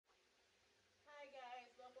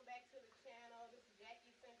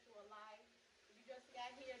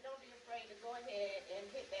don't be afraid to go ahead and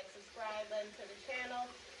hit that subscribe button to the channel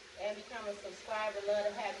and become a subscriber. Love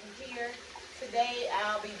to have you here. Today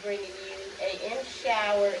I'll be bringing you a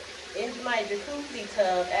in-shower, into my jacuzzi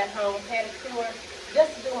tub at home pedicure,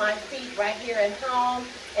 just to do my feet right here at home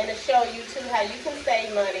and to show you too how you can save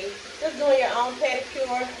money just doing your own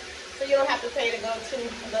pedicure, so you don't have to pay to go to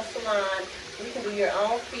the salon. You can do your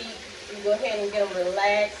own feet. You go ahead and get them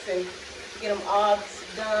relaxed and get them all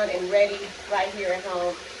done and ready right here at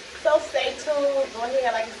home. So stay tuned. Go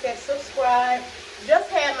ahead, like I said, subscribe. Just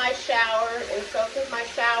had my shower, and so since my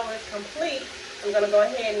shower is complete, I'm going to go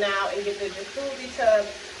ahead now and get the jacuzzi tub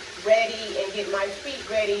ready and get my feet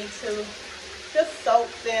ready to just soak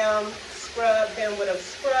them, scrub them with a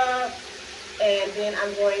scrub, and then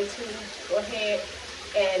I'm going to go ahead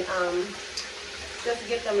and just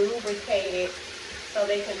get them lubricated so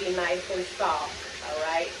they can be nice and soft. All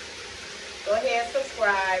right? Go ahead,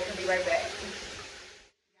 subscribe. I'll be right back.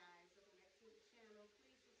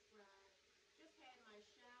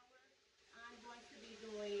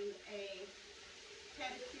 Doing a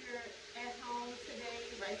pedicure at home today,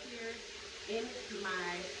 right here in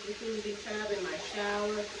my jacuzzi tub in my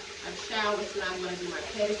shower. I've showered, so now I'm going to do my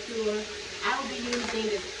pedicure. I will be using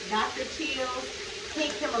this Dr. Teal's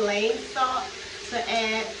pink Himalayan salt to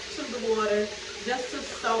add to the water just to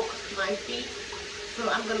soak my feet. So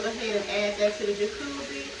I'm going to go ahead and add that to the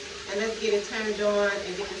jacuzzi, and let's get it turned on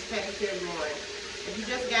and get this pedicure going. If you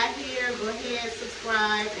just got here, go ahead,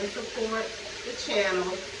 subscribe, and support the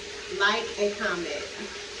channel, like and comment.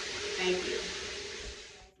 Thank you.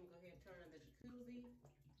 I'm going to go ahead and turn on the jacuzzi.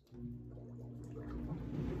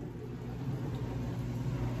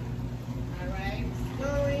 Alright, it's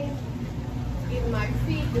going. Getting my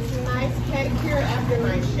feet this nice pedicure after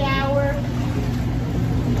my shower.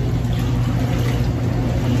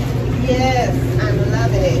 Yes, I'm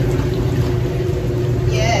loving it.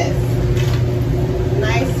 Yes.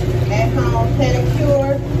 Nice at-home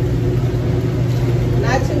pedicure.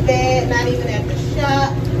 Not too bad, not even at the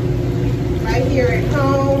shop. Right here at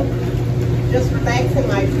home, just relaxing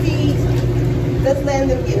my feet, just letting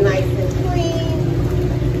them get nice and clean.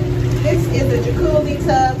 This is a jacuzzi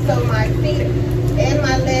tub, so my feet and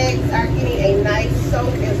my legs are getting a nice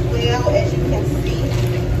soak as well, as you can see.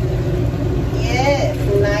 Yes,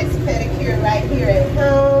 nice pedicure right here at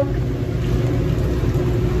home.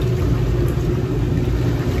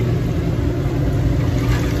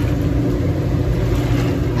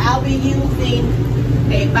 I'll be using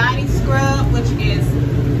a body scrub, which is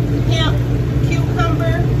hemp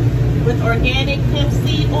cucumber with organic hemp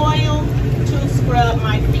seed oil to scrub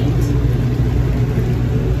my feet.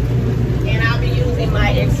 And I'll be using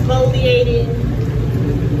my exfoliating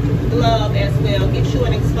glove as well. Get you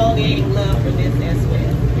an exfoliating glove for this as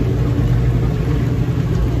well.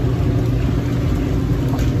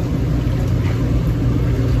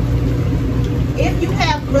 If you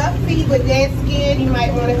have rough feet with dead skin, you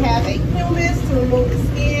might want to have a pumice to remove the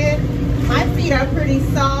skin. My feet are pretty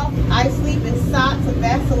soft. I sleep in socks and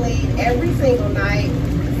Vaseline every single night,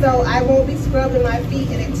 so I won't be scrubbing my feet,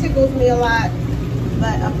 and it tickles me a lot.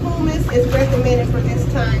 But a pumice is recommended for this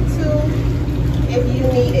time too, if you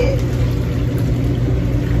need it.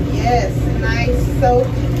 Yes, nice soak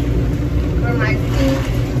for my feet,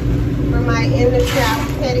 for my in-the-shower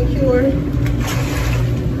pedicure.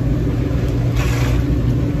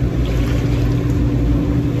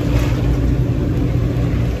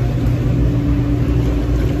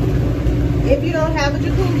 If you don't have a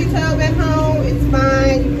jacuzzi tub at home, it's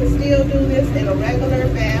fine. You can still do this in a regular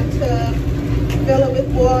bathtub. Fill it with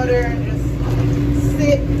water, just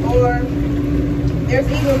sit, or there's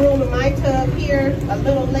even room in my tub here, a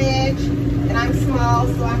little ledge, and I'm small,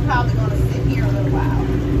 so I'm probably going to sit here a little while.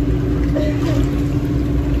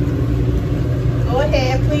 Go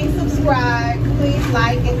ahead, please subscribe, please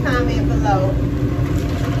like and comment below.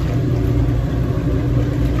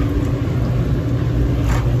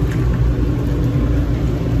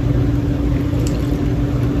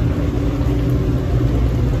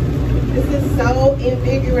 So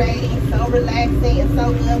invigorating, so relaxing, and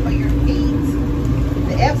so good for your feet.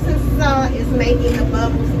 The Epsom salt is making the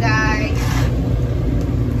bubbles, guys.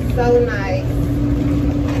 So nice.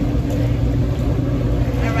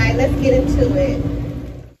 All right, let's get into it.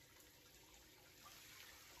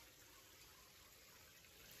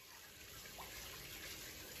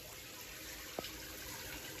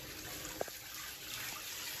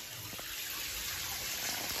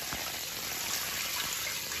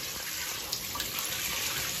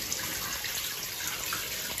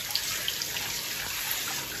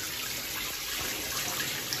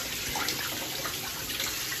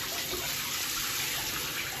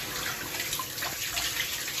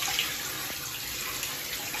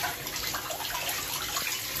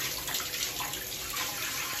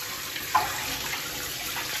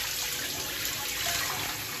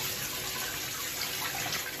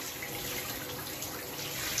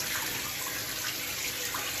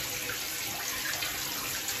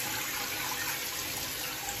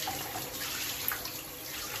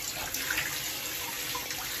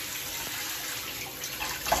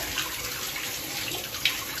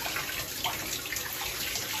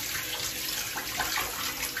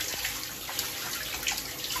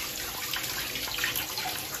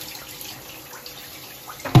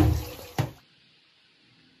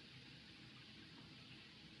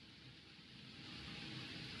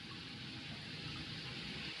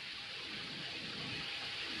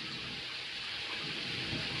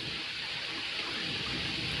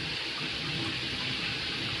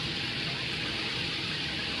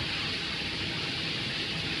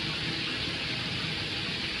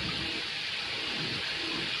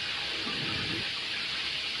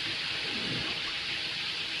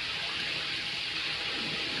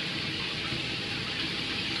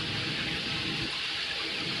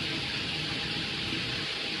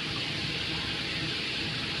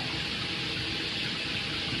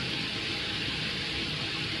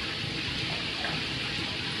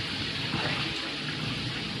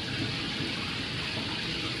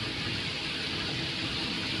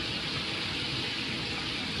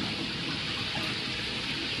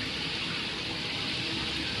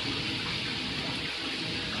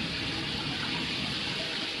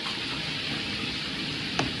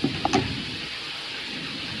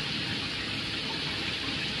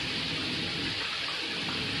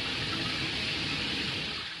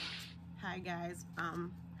 guys.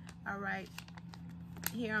 All right,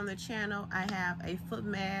 here on the channel I have a foot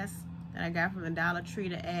mask that I got from the Dollar Tree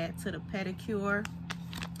to add to the pedicure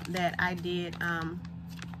that I did on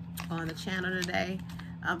the channel today.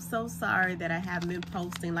 I'm so sorry that I haven't been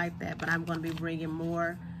posting like that, but I'm going to be bringing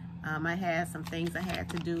more. I had some things I had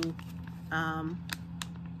to do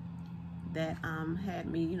that had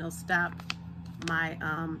me, you know, stop my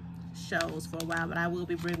shows for a while, but I will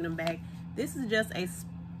be bringing them back. This is just a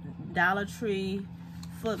Dollar Tree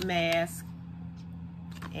foot mask,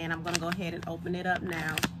 and I'm going to go ahead and open it up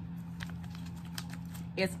now.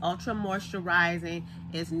 It's ultra moisturizing,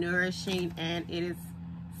 it's nourishing, and it is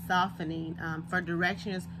softening. For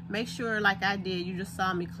directions, make sure, like I did, you just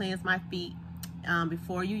saw me cleanse my feet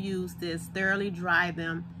before you use this. Thoroughly dry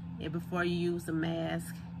them and before you use the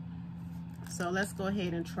mask. So let's go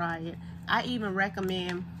ahead and try it. I even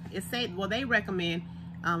recommend, they recommend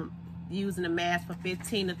using the mask for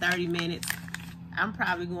 15 to 30 minutes. I'm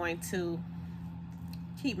probably going to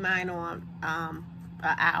keep mine on an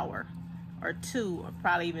hour or two, or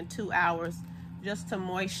probably even 2 hours, just to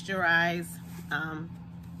moisturize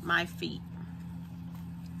my feet.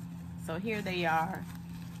 So here they are.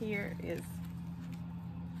 Here is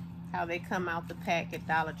how they come out the pack at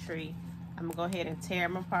Dollar Tree. I'm gonna go ahead and tear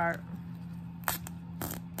them apart.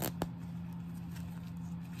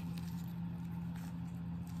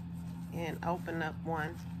 And open up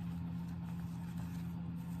one.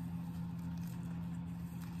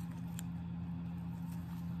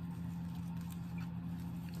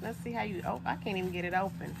 Let's see how you open. I can't even get it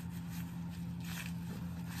open.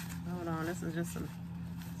 Hold on, this is just some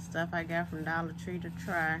stuff I got from Dollar Tree to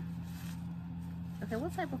try. Okay,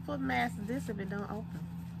 what type of foot mask is this if it don't open?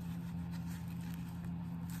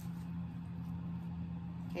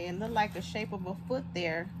 Okay, it looked like the shape of a foot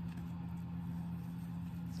there.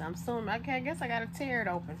 So I'm assuming, okay, I guess I gotta tear it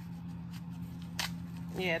open.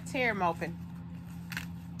 Yeah, tear them open.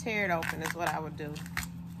 Tear it open is what I would do.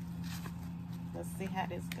 Let's see how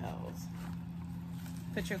this goes.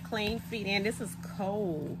 Put your clean feet in. This is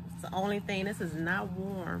cold. It's the only thing. This is not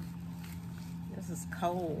warm. This is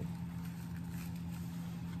cold.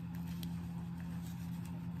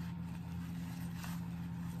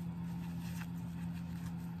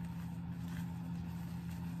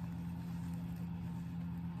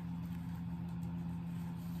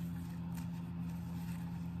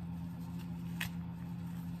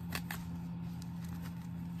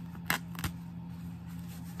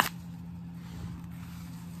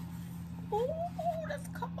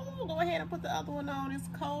 Go ahead and put the other one on. It's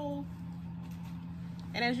cold.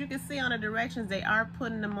 And as you can see on the directions, they are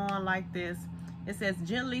putting them on like this. It says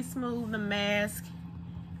gently smooth the mask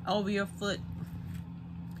over your foot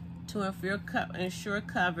to ensure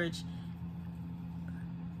coverage.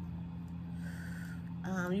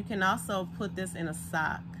 You can also put this in a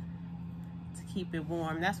sock to keep it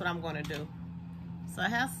warm. That's what I'm going to do. So I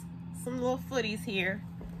have some little footies here.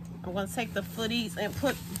 I'm going to take the footies and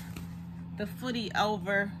put the footie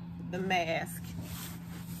over the mask.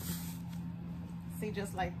 See,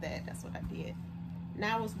 just like that. That's what I did.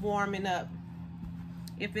 Now it's warming up.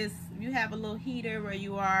 If you have a little heater where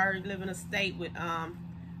you are, you live in a state with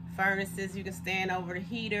furnaces, you can stand over the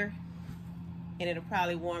heater and it'll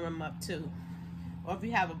probably warm them up too. Or if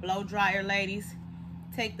you have a blow dryer, ladies,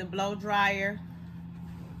 take the blow dryer,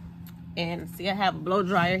 and see, I have a blow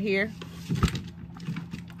dryer here.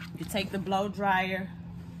 You take the blow dryer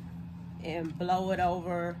and blow it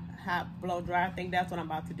over hot blow dryer. I think that's what I'm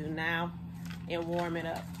about to do now, and warm it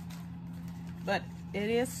up. But it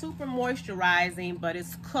is super moisturizing, but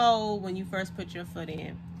it's cold when you first put your foot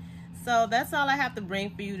in. So that's all I have to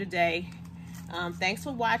bring for you today. Thanks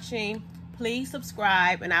for watching. Please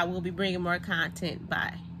subscribe, and I will be bringing more content.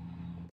 Bye.